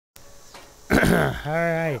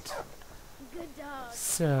Alright. Good dog.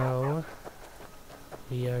 So,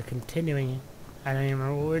 we are continuing. I don't even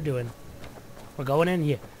remember what we're doing. We're going in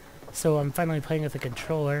here. So I'm finally playing with the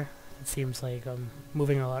controller. It seems like I'm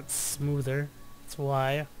moving a lot smoother. That's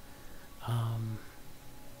why.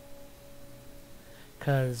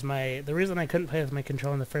 Because the reason I couldn't play with my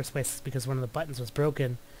controller in the first place is because one of the buttons was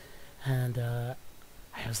broken. And I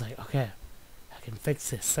was like, okay, I can fix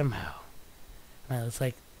this somehow. And I was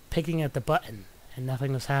like picking at the button and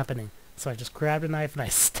nothing was happening. So I just grabbed a knife and I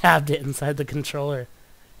stabbed it inside the controller.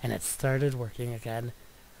 And it started working again.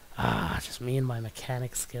 Ah, just me and my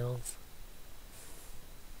mechanic skills.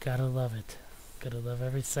 Gotta love it. Gotta love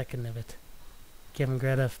every second of it. Kevin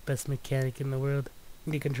Greta, best mechanic in the world.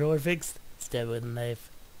 Need your controller fixed? Stab it with a knife.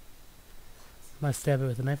 Must stab it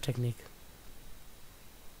with a knife technique.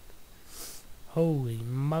 Holy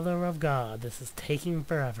mother of God, this is taking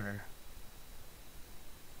forever.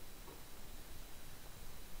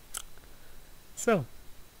 So,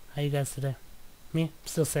 how you guys today? Me?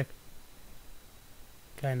 Still sick.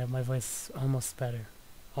 Kind of, my voice almost better.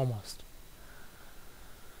 Almost.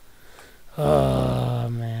 Oh,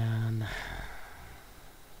 man.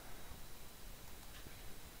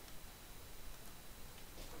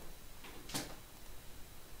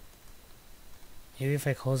 Maybe if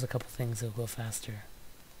I close a couple things, it'll go faster.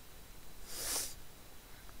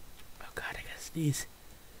 Oh God, I gotta sneeze.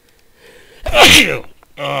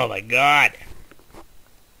 Oh my God.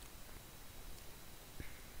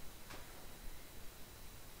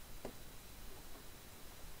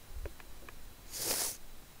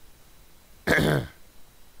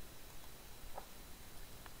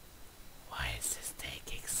 Why is this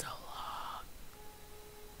taking so long?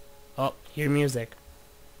 Oh, hear music.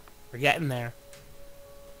 We're getting there.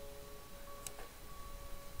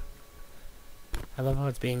 I love how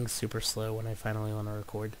it's being super slow when I finally want to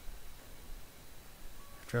record.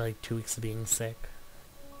 After like 2 weeks of being sick.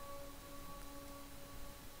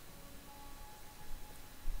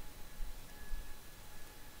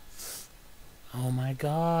 Oh my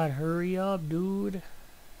God, hurry up, dude.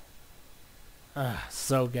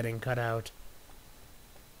 So getting cut out.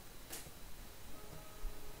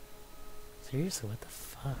 Seriously, what the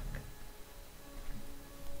fuck?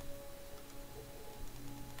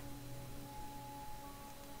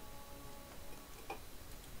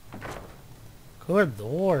 Good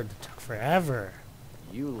Lord, it took forever.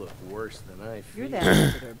 You look worse than I feel. You're that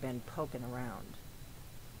visitor been poking around.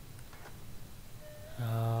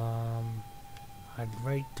 I'd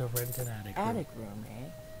like to rent an attic room. Attic room, eh?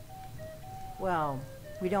 Well,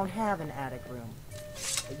 we don't have an attic room,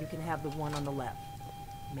 but you can have the one on the left.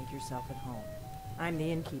 Make yourself at home. I'm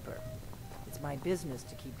the innkeeper. It's my business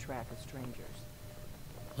to keep track of strangers.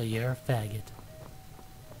 Well, you're a faggot.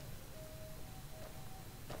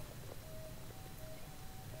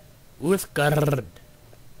 Uthgard.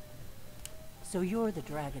 So you're the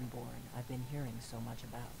Dragonborn I've been hearing so much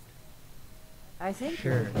about. I think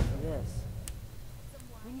Sure. you're looking for this.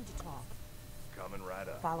 We need to talk. Coming right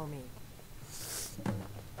up. Follow me.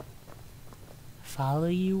 Follow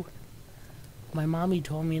you? My mommy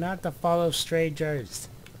told me not to follow strangers.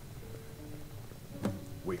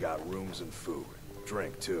 We got rooms and food.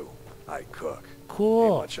 Drink, too. I cook.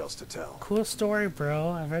 Cool. Ain't much else to tell. Cool story, bro.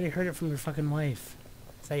 I've already heard it from your fucking wife.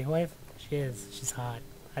 Is that your wife? She is. She's hot.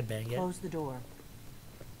 I'd bang it. Close the door.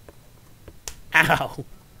 Ow!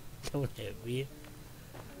 Don't hit me.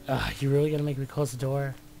 You really gonna make me close the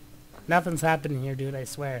door? Nothing's happening here, dude, I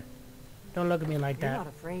swear. Don't look at me like You're that. not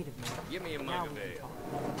afraid of me. Give me a Now mug of we can ale.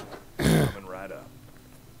 talk. Coming right up.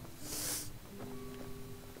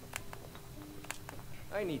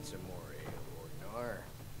 I need some more ale, Orgnar.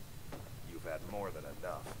 You've had more than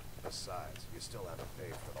enough. Besides, you still haven't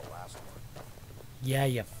paid for the last one. Yeah,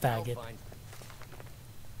 you I'll faggot. find...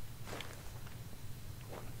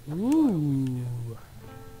 Ooh.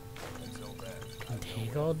 Until then, Can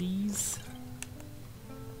take all these?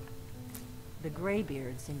 The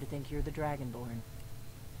Greybeards seem to think you're the Dragonborn.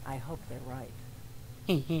 I hope they're right.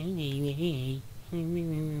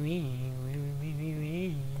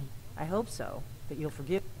 I hope so, but you'll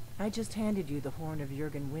forgive. I just handed you the horn of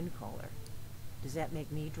Jurgen Windcaller. Does that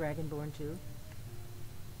make me Dragonborn too?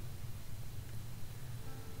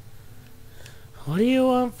 What do you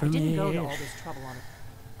want I from didn't me? go to all this trouble on it.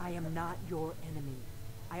 I am not your enemy.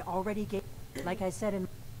 I already gave... Like I said,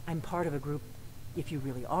 I'm part of a group, if you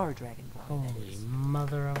really are Dragonborn, that Holy is.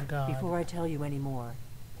 mother of God. Before I tell you any more,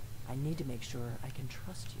 I need to make sure I can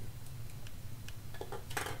trust you.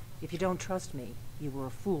 If you don't trust me, you were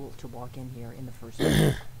a fool to walk in here in the first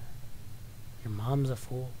place. Your mom's a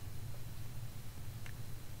fool.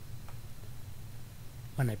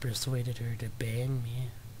 when I persuaded her to bang me.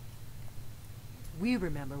 We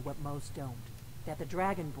remember what most don't. That the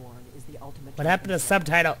Dragonborn is the ultimate... What happened to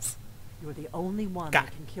subtitles? You're the only one God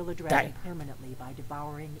that can kill a dragon damn. permanently by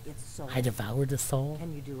devouring its soul. I devoured the soul?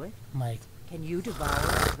 Can you do it? I'm like, Can you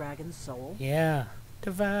devour a dragon's soul? yeah.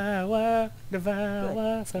 Devour,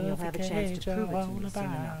 devour, Good. And you'll have a chance to prove it to all me soon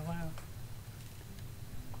enough.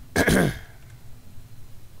 devour.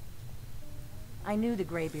 I knew the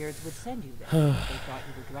Greybeards would send you there if they thought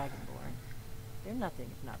you were Dragonborn. They're nothing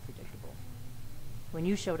if not predictable. When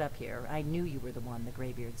you showed up here, I knew you were the one the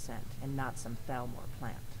Greybeards sent, and not some Thalmor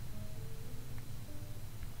plant.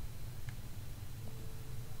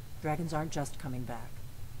 Dragons aren't just coming back.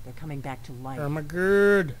 They're coming back to life. Oh my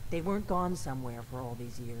god. They weren't gone somewhere for all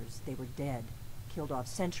these years. They were dead, killed off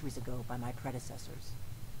centuries ago by my predecessors.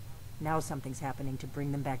 Now something's happening to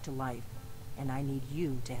bring them back to life, and I need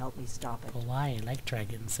you to help me stop it. But why? I like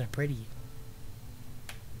dragons. They're pretty.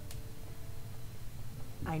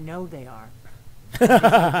 I know they are. I visited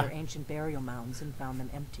their ancient burial mounds and found them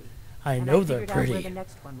empty. I And know they're figured out where pretty. the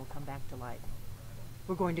next one will come back to life.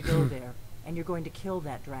 We're going to go there, and you're going to kill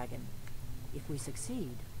that dragon. If we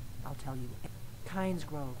succeed, I'll tell you. Kynes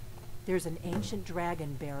Grove. There's an ancient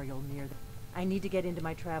dragon burial near the... I need to get into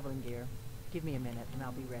my traveling gear. Give me a minute, and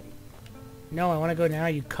I'll be ready. No, I want to go now,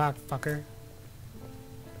 you cockfucker.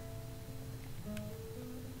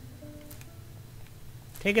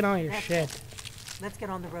 Taking all your That's shit. Let's get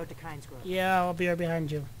on the road to Kynes Grove. Yeah, I'll be right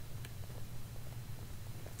behind you.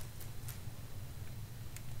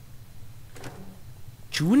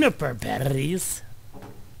 Juniper berries.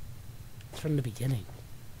 It's from the beginning.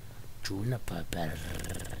 Juniper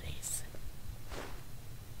berries.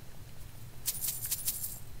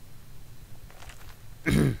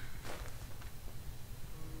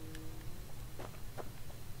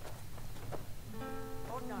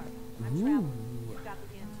 Ognar, Ooh. You've got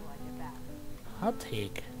the inn till I get back. I'll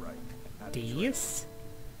take Right. Have you tried? this.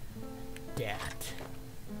 That.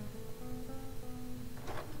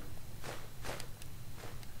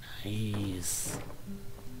 Nice.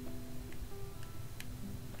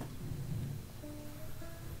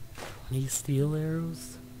 Any steel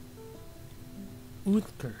arrows?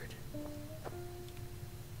 Uthgard.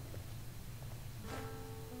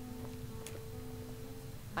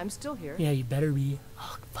 I'm still here. Yeah, you better be.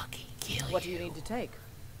 I'll fucking kill you. What do you need to take?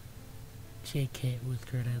 JK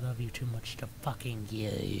Uthgard, I love you too much to fucking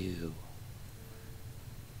kill you.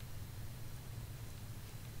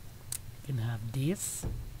 You can have this.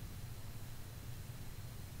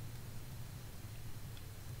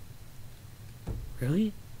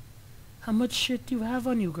 Really? How much shit do you have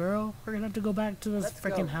on you, girl? We're gonna have to go back to this Let's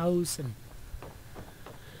freaking go. house and...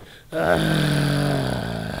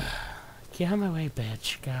 Get out of my way,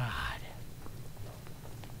 bitch. God.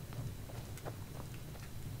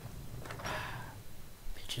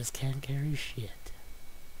 Bitches can't carry shit.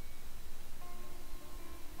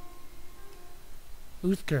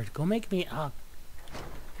 Uthgard, go make me... Kynes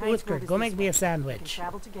Grove Uthgard, is go this make me way. a We can sandwich.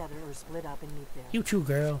 travel together or split up and meet there. You too,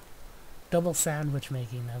 girl. Double sandwich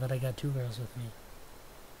making now that I got two girls with me.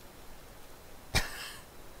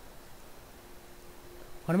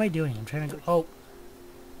 What am I doing? I'm trying to go... Oh!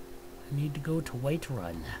 I need to go to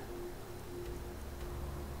Whiterun.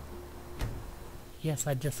 Yes,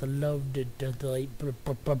 I just loved it. I don't even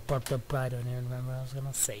remember what I was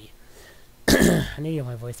gonna say. I need to get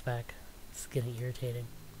my voice back. It's getting irritating.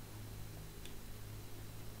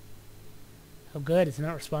 Oh good, it's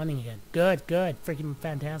not responding again. Good, good. Freaking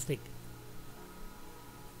fantastic.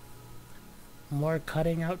 More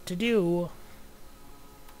cutting out to do.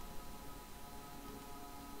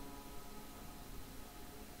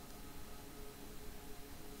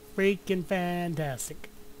 Freaking fantastic.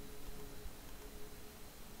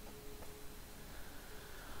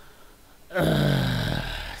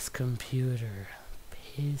 This computer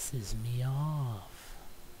pisses me off.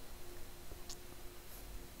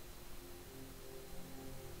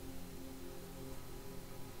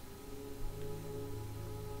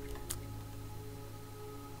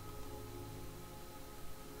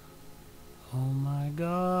 Oh my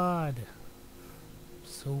god. I'm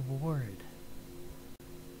so bored.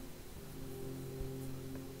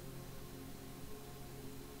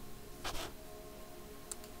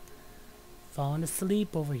 Falling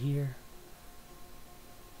asleep over here.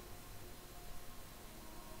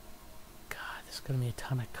 God, there's gonna be a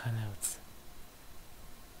ton of cutouts.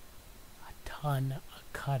 A ton of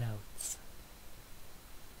cutouts.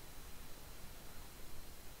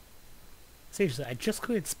 Seriously, I just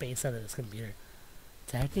cleared space out of this computer.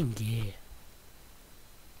 It's acting gay.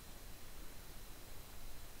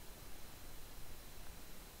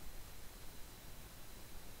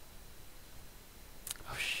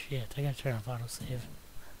 shit. I gotta turn off autosave.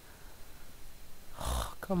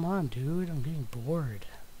 Oh, come on, dude. I'm getting bored.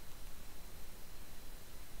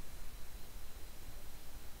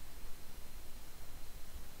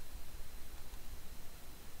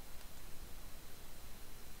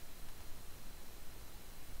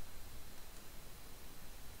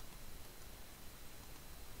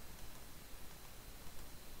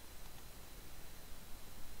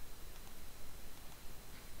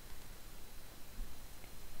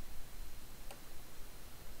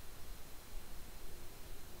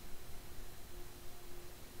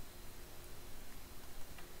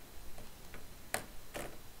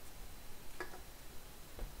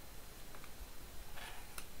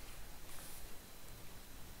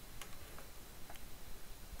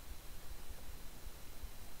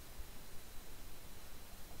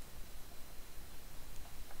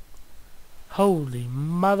 Holy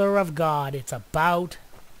mother of God, it's about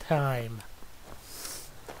time.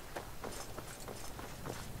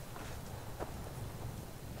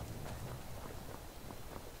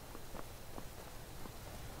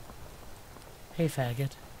 Hey,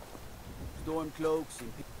 faggot. Storm cloaks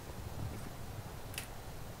and...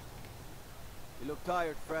 You look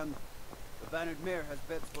tired, friend. The Bannered Mare has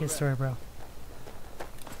beds for Okay, rest. sorry, bro.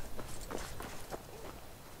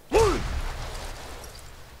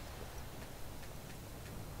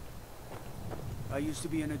 I used to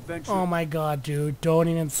be an adventurer. Oh my God, dude. Don't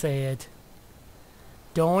even say it.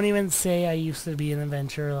 Don't even say I used to be an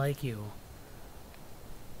adventurer like you.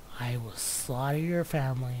 I will slaughter your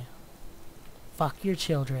family, fuck your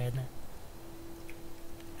children,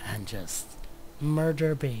 and just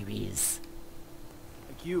murder babies.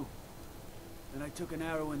 Like you. Then I took an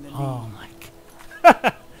arrow in the knee. Oh my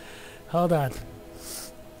God. Hold on.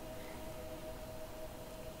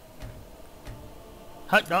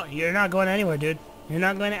 No, you're not going anywhere, dude. You're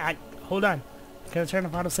not going to... hold on. Gotta turn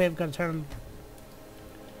off autosave. Gotta turn...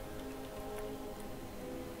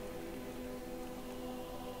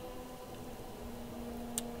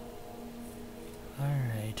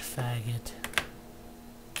 Alright, faggot.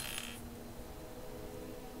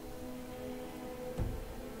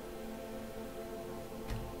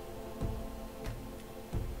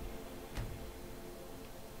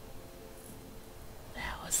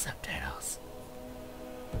 That was subtitles.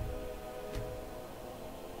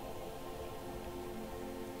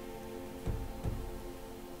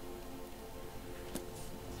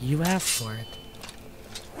 You asked for it.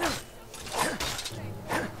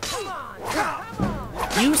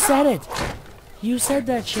 You said it! You said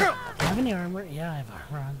that shit. Do you have any armor? Yeah, I have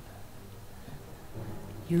armor on.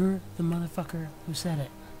 You're the motherfucker who said it.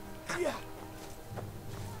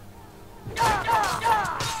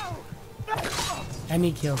 And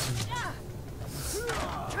he kills me.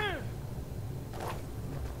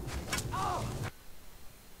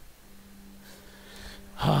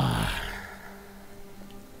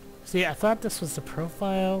 See, I thought this was the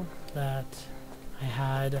profile that I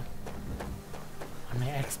had on my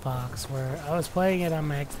Xbox, where I was playing it on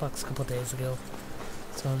my Xbox a couple days ago.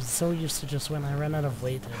 So I was so used to just when I run out of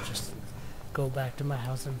weight, I just go back to my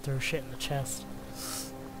house and throw shit in the chest.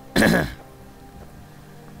 You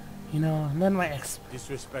know, and then my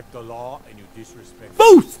Disrespect the law and you disrespect...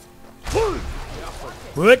 Boost!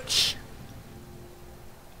 Butch!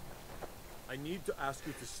 I need to ask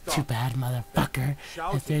you to stop. Too bad, motherfucker.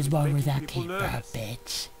 If there's more where that came from,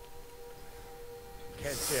 bitch.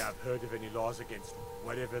 Can't say I've heard of any laws against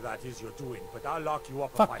whatever that is you're doing, but I'll lock you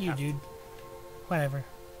up if Fuck I you, have dude. Whatever. to.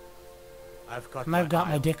 I've got And I've got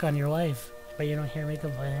my dick on your wife, but you don't hear me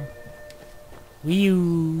complaining. Wee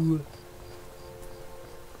you.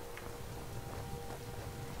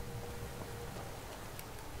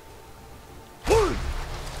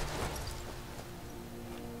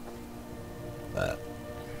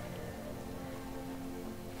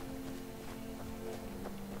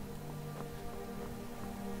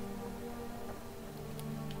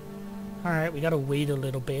 Alright, we gotta wait a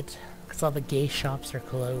little bit, because all the gay shops are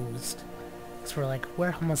closed. Because we're like,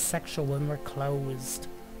 we're homosexual when we're closed.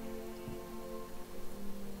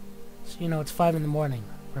 So, you know, it's 5 in the morning.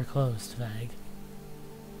 We're closed, fag.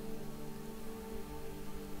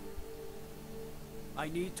 I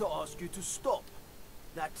need to ask you to stop.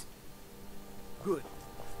 That's... good.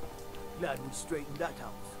 Glad we straightened that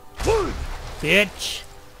out. Bitch!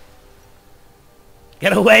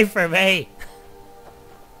 Get away from me!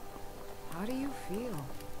 How do you feel?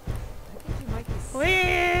 I think you might be sick.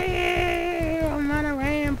 Wee! I'm on a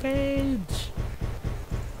rampage!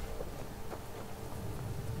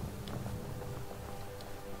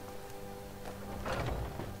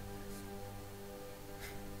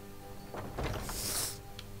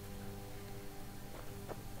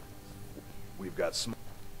 You've got sm.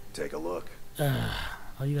 Take a look.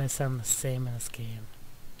 All you guys sound the same in this game.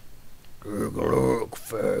 Look,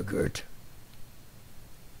 faggot.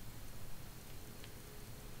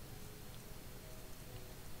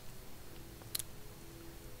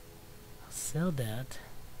 I'll sell that.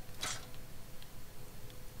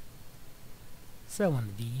 Sell one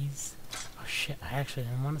of these. Oh shit, I actually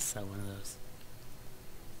didn't want to sell one of those.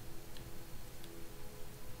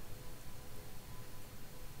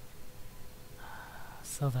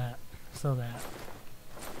 Sell that. Sell that.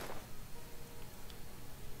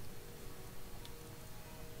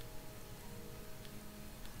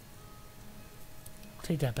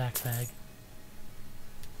 Take that back, fag.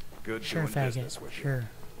 Good Sure, doing business faggot. with you. Sure.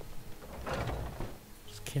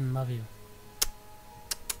 Just kidding, love you.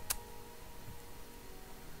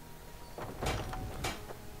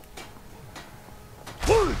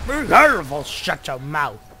 Shut your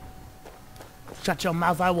mouth. Shut your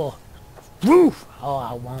mouth, I will. Woof! Oh,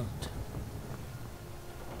 I won't.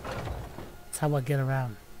 That's how I get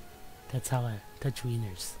around. That's how I touch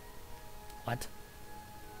wieners. What?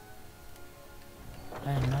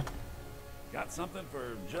 I am not. Got something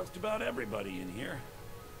for just about everybody in here.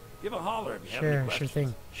 Give a holler if you have any Sure,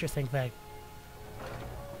 questions. sure thing, fag.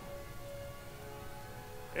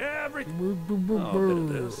 Everything. Boo, boo, boo, Oh, a bit of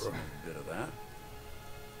boo. this, a bit of that.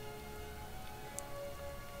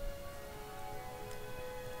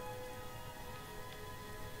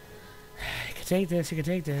 You can take this, you can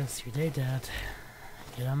take this, you can take that.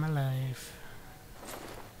 Get on my life.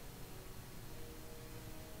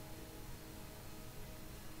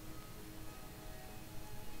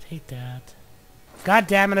 Take that. God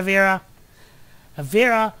damn it, Avira!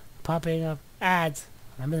 Avira! Popping up ads.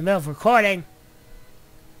 I'm in the middle of recording.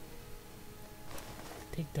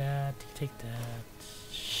 Take that, you take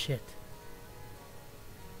that. Shit.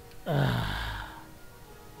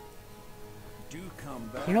 Do come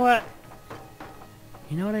back. You know what?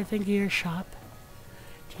 You know what I think of your shop?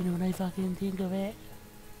 Do you know what I fucking think of it?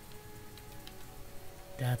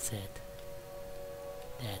 That's it.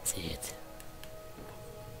 That's it.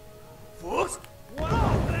 What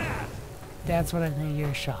all that? That's what I think of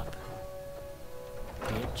your shop.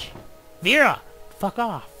 Bitch. Vera! Fuck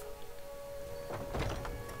off.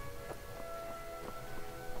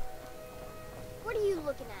 What are you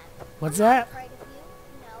looking at? What's I'm not that? afraid of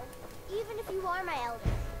you. No. Even if you are my elder.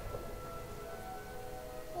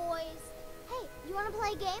 Boys. Hey, you want to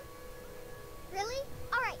play a game? Really?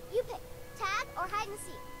 Alright, you pick. Tag or hide and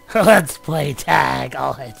seek. Let's play tag.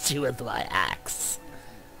 I'll hit you with my axe.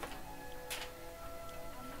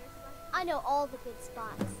 I know all the good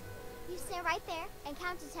spots. You stand right there and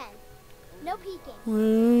count to 10. No peeking.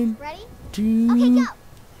 1, Ready? 2, Okay, go.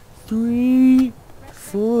 3,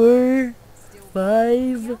 4,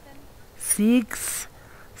 5, 6,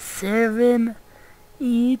 7,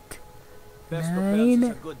 8, Best of 9,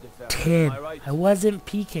 bells is a good defense, 10. am I right? I wasn't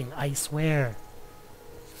peeking, I swear.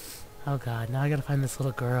 Oh god, now I gotta find this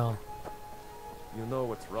little girl. You know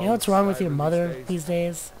what's wrong? You know what's wrong with your Skyrim mother these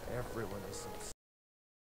days? Everyone is so